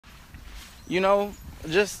you know,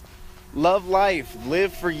 just love life,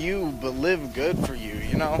 live for you, but live good for you,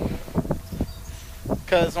 you know,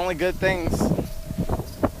 because only good things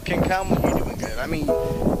can come when you're doing good. I mean,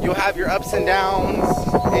 you'll have your ups and downs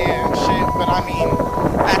and shit, but I mean,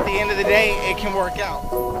 at the end of the day, it can work out.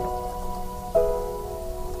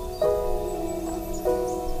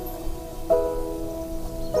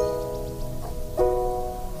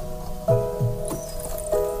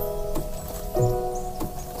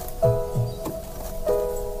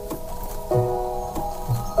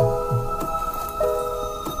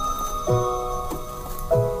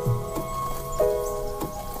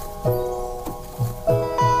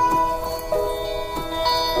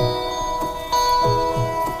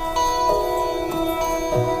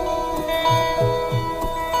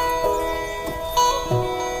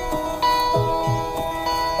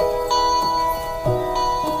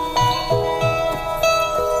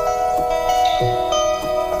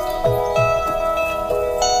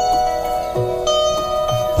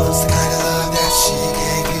 What's the kind of love that she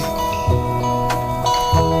can't give?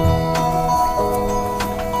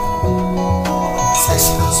 Say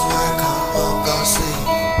she goes to work, come home, go to sleep.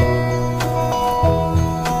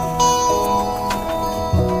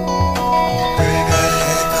 Girl, you gotta let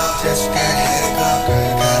it go, just you gotta let it go. Girl,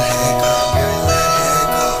 you gotta let it go, girl, you gotta let it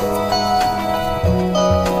go.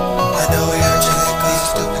 I know we hurt you like you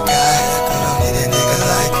stupid guy, I don't need a nigga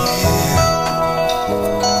like you.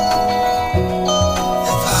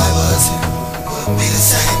 Be the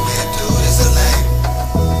same, man, dude is a lame.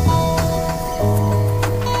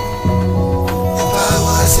 If I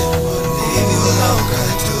wasn't, wouldn't leave you alone, girl,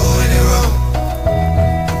 you're doing it wrong.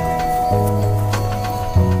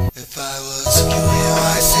 If I was you in your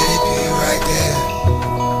eyes, it'd be right there.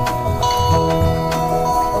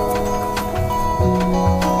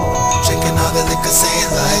 Drinking all the liquor,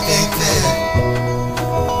 saying life ain't fair.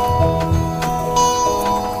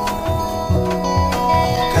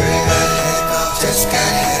 Just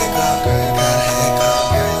gotta let it go, girl, you gotta let it go,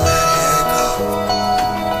 girl, you gotta let it go.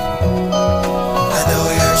 I know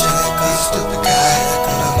we hurt you like you stupid guy, like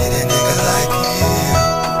I don't need a nigga like you.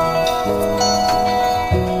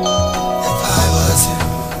 If I was you,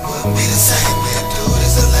 wouldn't be the same, man, dude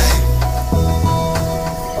is a lame.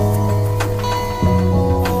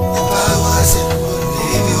 If I wasn't, wouldn't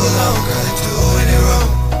leave you alone, girl, you're doing it wrong.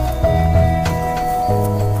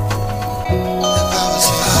 If I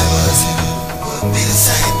was you, wouldn't be the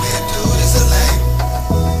same, man, dude is a lame.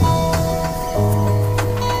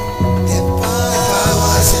 If I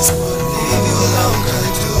wasn't, wouldn't leave you alone, girl,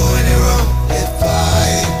 you're doing it wrong. If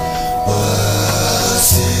I was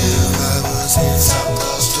you, something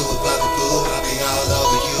close to a bugaboo, I'll be all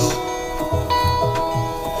over you.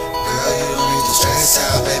 Girl, you don't need to stress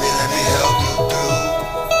out, baby, let me help you through.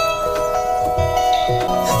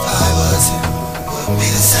 If I was you, wouldn't be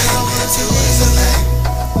the same, man, dude is a lame.